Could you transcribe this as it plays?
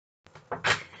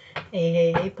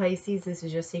Hey, Pisces, this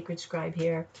is your Sacred Scribe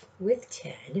here with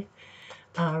Ted,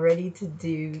 ready to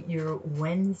do your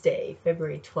Wednesday,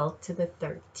 February 12th to the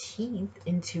 13th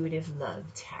Intuitive Love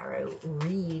Tarot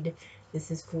read.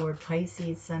 This is for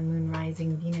Pisces, Sun, Moon,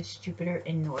 Rising, Venus, Jupiter,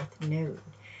 and North Node.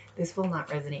 This will not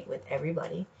resonate with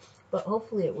everybody, but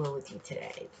hopefully it will with you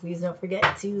today. Please don't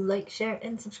forget to like, share,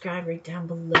 and subscribe right down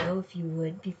below if you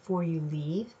would before you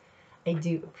leave. I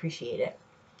do appreciate it.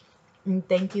 And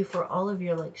thank you for all of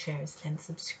your like, shares, and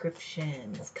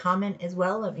subscriptions. Comment as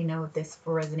well. Let me know if this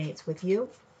resonates with you.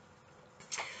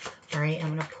 All right,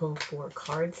 I'm going to pull 4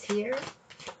 cards here,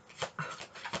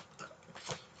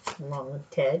 along with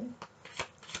Ted.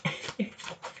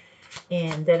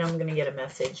 And then I'm going to get a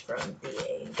message from the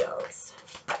angels.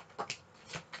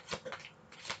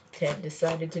 Ted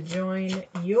decided to join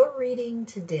your reading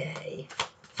today.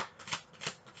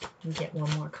 Get one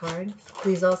more card.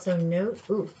 Please also note,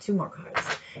 2 more cards,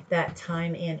 that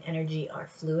time and energy are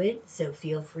fluid, so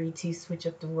feel free to switch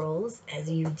up the roles as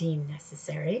you deem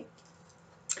necessary.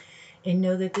 And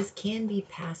know that this can be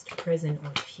past, present,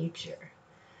 or future.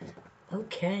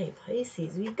 Okay,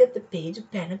 Pisces, we've got the Page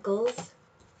of Pentacles,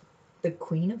 the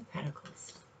Queen of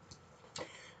Pentacles,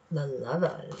 the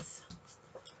Lovers,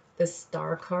 the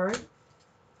Star card,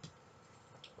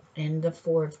 and the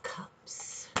 4 of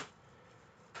Cups.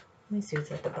 Let me see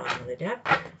what's at the bottom of the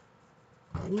deck.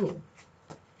 Ooh,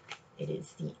 it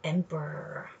is the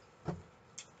Emperor. So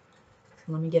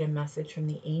let me get a message from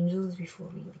the angels before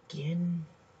we begin.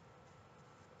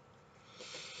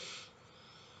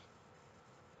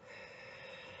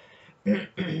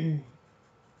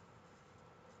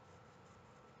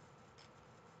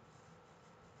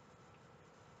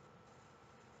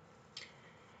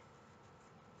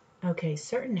 Okay,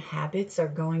 certain habits are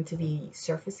going to be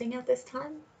surfacing at this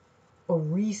time, or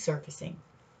resurfacing.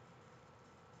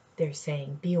 They're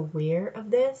saying be aware of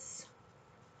this.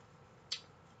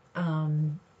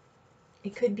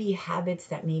 It could be habits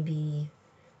that maybe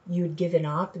you had given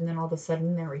up and then all of a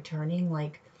sudden they're returning,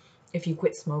 like if you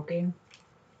quit smoking,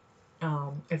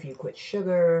 if you quit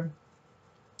sugar,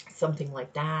 something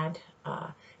like that.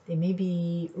 They may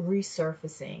be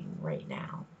resurfacing right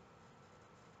now.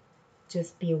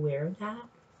 Just be aware of that.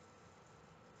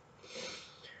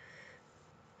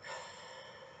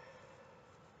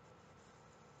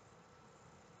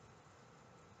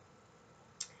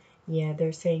 Yeah,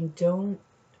 they're saying don't,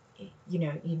 you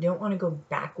don't want to go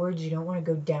backwards. You don't want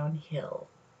to go downhill.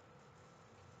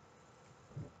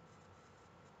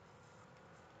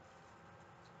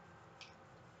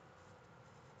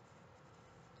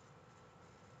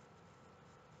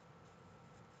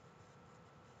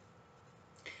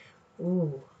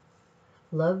 Ooh,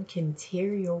 love can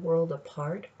tear your world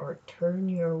apart or turn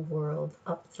your world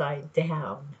upside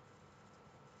down.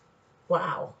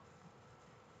 Wow.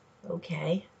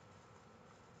 Okay.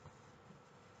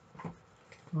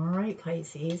 All right,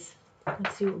 Pisces.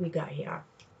 Let's see what we got here.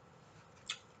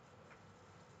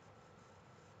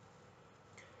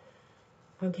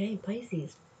 Okay,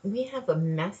 Pisces, we have a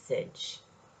message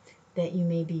that you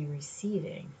may be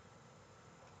receiving.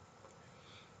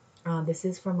 This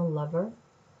is from a lover.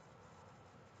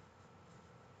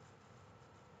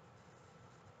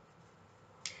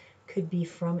 Could be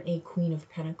from a Queen of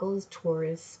Pentacles,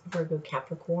 Taurus, Virgo,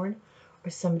 Capricorn, or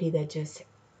somebody that just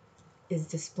is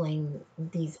displaying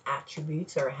these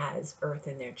attributes or has Earth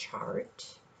in their chart.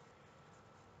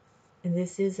 And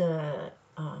this is it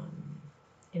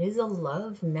is a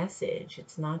love message.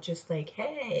 It's not just like,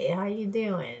 hey, how you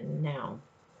doing? No.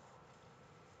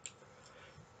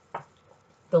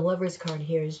 The Lover's card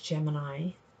here is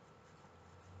Gemini,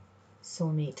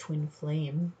 soulmate, twin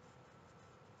flame.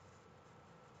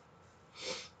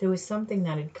 There was something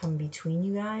that had come between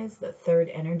you guys, the third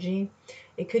energy.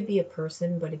 It could be a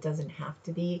person, but it doesn't have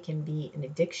to be. It can be an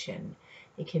addiction.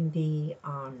 It can be,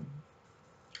 I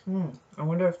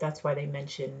wonder if that's why they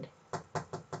mentioned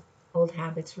old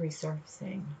habits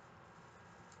resurfacing.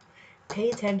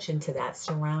 Pay attention to that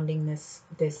surrounding this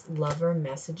lover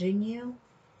messaging you.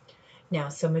 Now,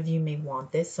 some of you may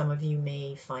want this. Some of you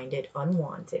may find it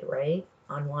unwanted, right?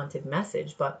 Unwanted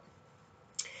message. But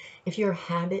if your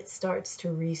habit starts to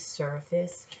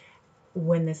resurface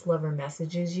when this lover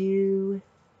messages you,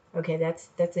 okay,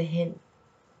 that's a hint.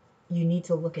 You need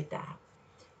to look at that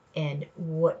and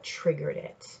what triggered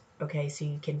it. Okay, so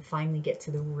you can finally get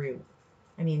to the root.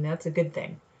 I mean, that's a good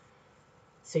thing.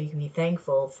 So you can be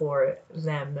thankful for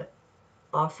them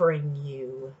offering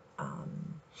you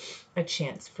a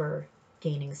chance for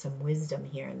gaining some wisdom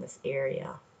here in this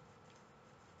area.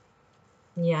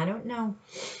 Yeah, I don't know.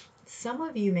 Some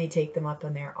of you may take them up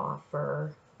on their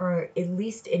offer or at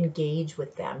least engage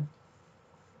with them.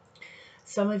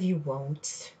 Some of you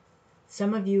won't.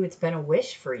 Some of you, it's been a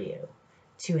wish for you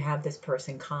to have this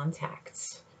person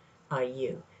contact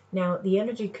you. Now, the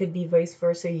energy could be vice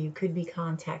versa. You could be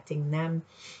contacting them.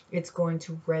 It's going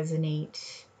to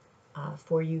resonate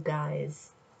for you guys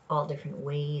all different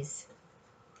ways.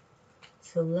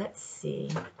 So let's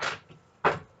see.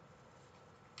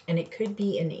 And it could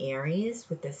be in Aries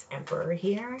with this Emperor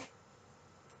here.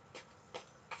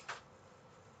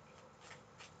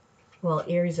 Well,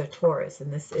 Aries or Taurus,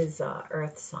 and this is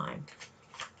Earth sign.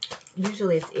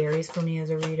 Usually it's Aries for me as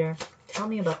a reader. Tell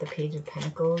me about the Page of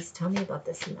Pentacles. Tell me about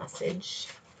this message.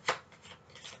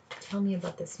 Tell me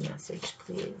about this message,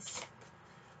 please,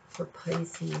 for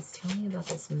Pisces. Tell me about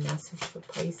this message for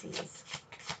Pisces.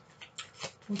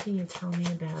 What can you tell me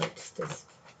about this?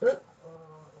 Did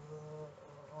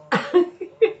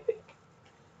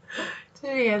you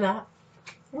hear that?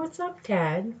 What's up,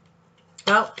 Ted?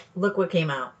 Oh, look what came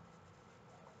out.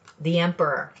 The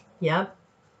Emperor. Yep.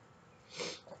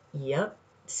 Yep.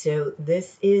 So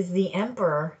this is the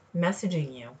Emperor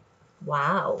messaging you.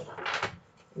 Wow.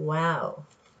 Wow.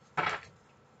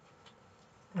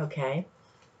 Okay.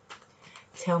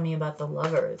 Tell me about the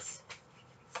Lovers.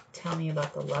 Tell me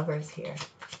about the Lovers here.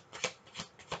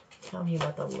 Tell me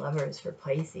about the Lovers for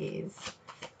Pisces.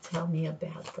 Tell me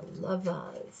about the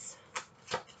Lovers.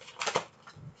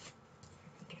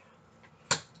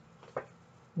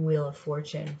 Wheel of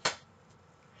Fortune.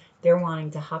 They're wanting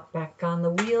to hop back on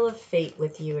the Wheel of Fate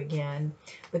with you again.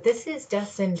 But this is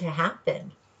destined to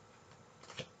happen.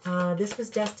 This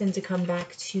was destined to come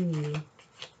back to you,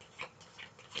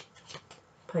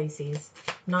 Pisces.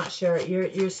 Not sure.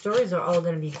 Your stories are all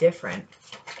going to be different.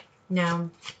 Now,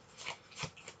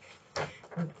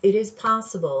 it is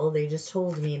possible, they just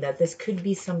told me, that this could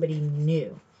be somebody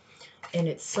new. And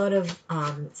it's sort of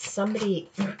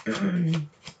somebody...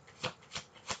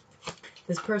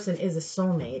 This person is a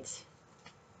soulmate.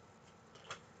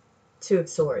 Two of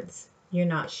Swords. You're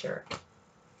not sure.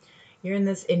 You're in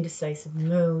this indecisive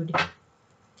mode.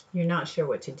 You're not sure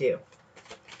what to do.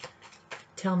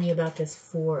 Tell me about this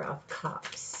Four of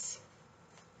Cups.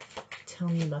 Tell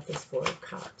me about this Four of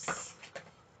Cups.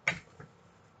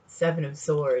 Seven of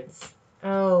Swords.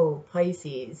 Oh,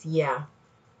 Pisces. Yeah.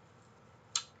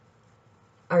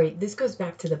 All right, this goes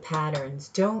back to the patterns.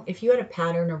 If you had a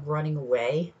pattern of running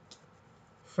away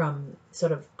from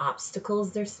sort of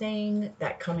obstacles, they're saying,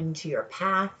 that come into your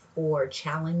path or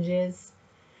challenges,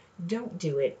 don't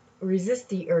do it. Resist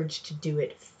the urge to do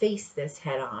it. Face this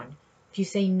head on. If you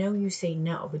say no, you say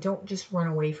no, but don't just run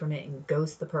away from it and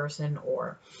ghost the person,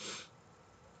 or,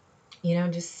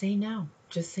 just say no.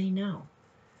 Just say no.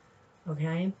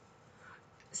 Okay?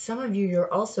 Some of you, you're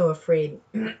also afraid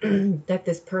that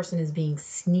this person is being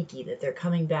sneaky, that they're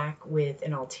coming back with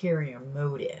an ulterior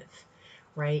motive,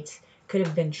 right? Could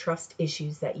have been trust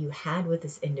issues that you had with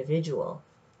this individual.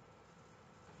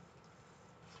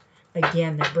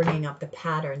 Again, they're bringing up the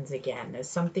patterns again. There's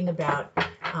something about,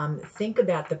 think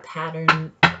about the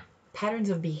patterns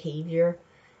of behavior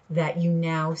that you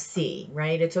now see,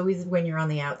 right? It's always when you're on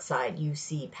the outside, you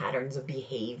see patterns of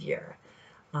behavior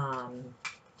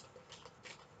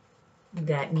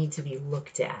that need to be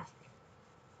looked at.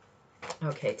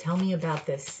 Okay, tell me about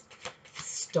this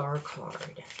Star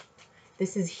card.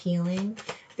 This is healing.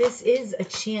 This is a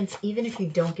chance, even if you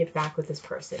don't get back with this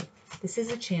person, this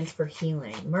is a chance for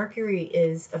healing. Mercury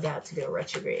is about to go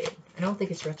retrograde. I don't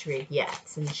think it's retrograde yet.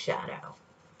 It's in shadow.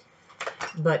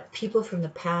 But people from the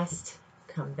past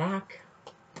come back.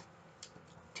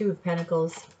 Two of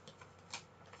Pentacles,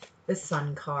 the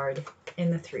Sun card,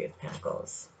 and the Three of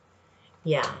Pentacles.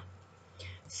 Yeah.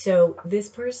 So this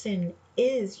person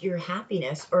is your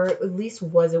happiness, or at least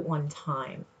was at one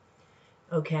time.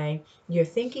 Okay? You're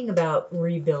thinking about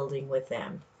rebuilding with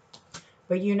them,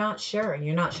 but you're not sure.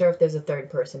 You're not sure if there's a third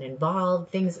person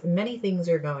involved. Many things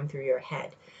are going through your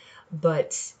head.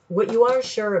 But what you are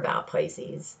sure about,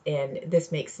 Pisces, and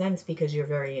this makes sense because you're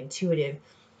very intuitive,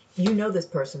 you know this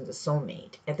person's a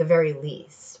soulmate, at the very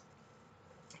least.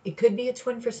 It could be a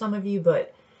twin for some of you,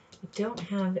 but I don't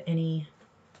have any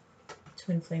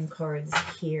twin flame cards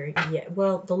here yet.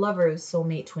 Well, the Lovers,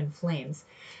 soulmate, twin flames.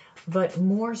 But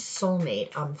more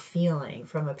soulmate, I'm feeling,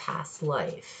 from a past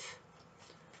life.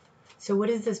 So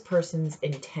what is this person's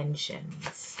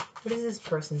intentions? What is this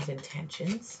person's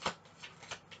intentions?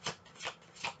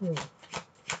 Ooh.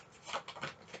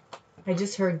 I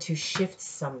just heard to shift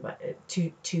somebody,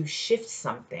 to shift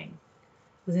something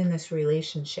within this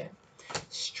relationship.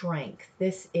 Strength.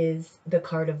 This is the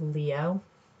card of Leo.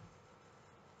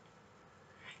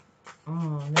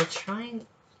 Oh, they're trying...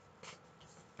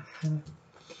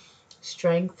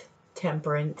 Strength,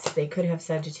 temperance. They could have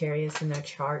Sagittarius in their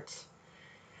chart.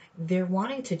 They're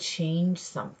wanting to change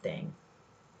something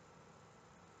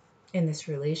in this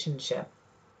relationship.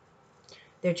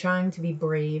 They're trying to be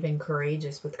brave and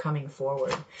courageous with coming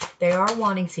forward. They are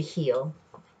wanting to heal.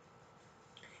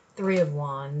 3 of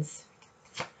Wands.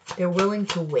 They're willing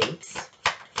to wait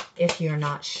if you're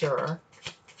not sure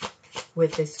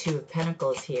with this 2 of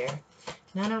Pentacles here.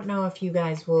 And I don't know if you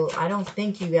guys will, I don't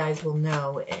think you guys will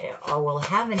know or will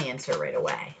have an answer right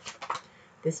away.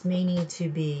 This may need to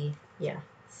be, yeah,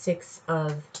 6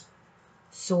 of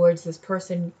Swords. This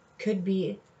person could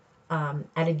be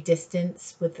at a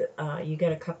distance with, you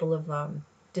got a couple of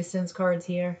distance cards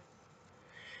here.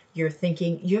 You're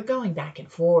thinking, you're going back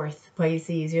and forth,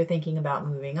 Pisces. You're thinking about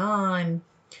moving on.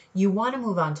 You want to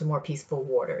move on to more peaceful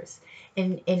waters.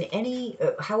 And in any,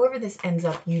 however this ends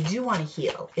up, you do want to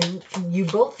heal. And you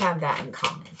both have that in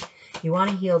common. You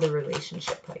want to heal the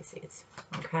relationship, Pisces.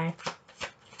 Okay?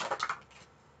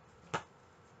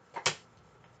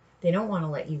 They don't want to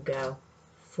let you go.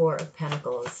 4 of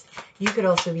Pentacles. You could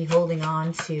also be holding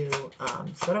on to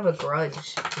sort of a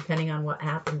grudge, depending on what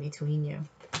happened between you.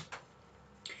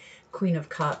 Queen of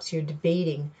Cups. You're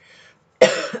debating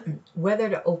whether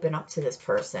to open up to this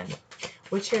person.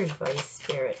 What's your advice,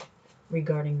 Spirit,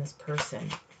 regarding this person?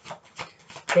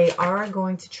 They are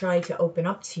going to try to open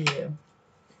up to you.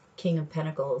 King of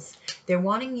Pentacles. They're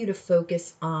wanting you to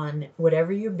focus on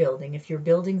whatever you're building. If you're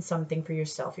building something for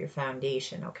yourself, your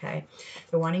foundation, okay?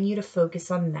 They're wanting you to focus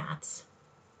on that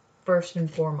first and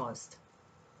foremost.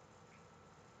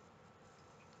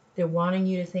 They're wanting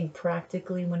you to think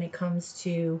practically when it comes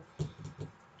to,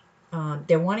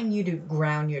 they're wanting you to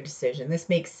ground your decision. This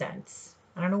makes sense.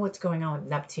 I don't know what's going on with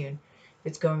Neptune.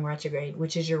 It's going retrograde,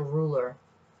 which is your ruler.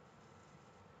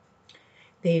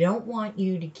 They don't want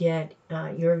you to get,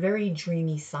 you're a very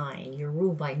dreamy sign. You're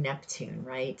ruled by Neptune,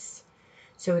 right?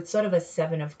 So it's sort of a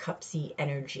 7 of Cupsy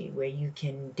energy where you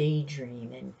can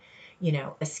daydream and, you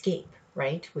know, escape,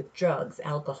 right? With drugs,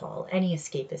 alcohol, any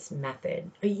escapist method,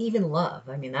 even love.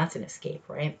 I mean, that's an escape,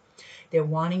 right? They're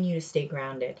wanting you to stay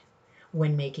grounded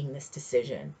when making this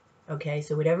decision. Okay,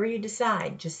 so whatever you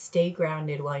decide, just stay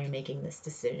grounded while you're making this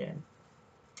decision.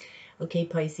 Okay,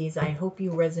 Pisces, I hope you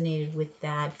resonated with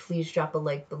that. Please drop a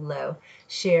like below,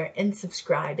 share, and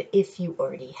subscribe if you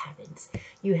already haven't.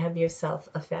 You have yourself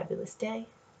a fabulous day.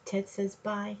 Ted says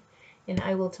bye, and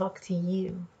I will talk to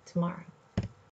you tomorrow.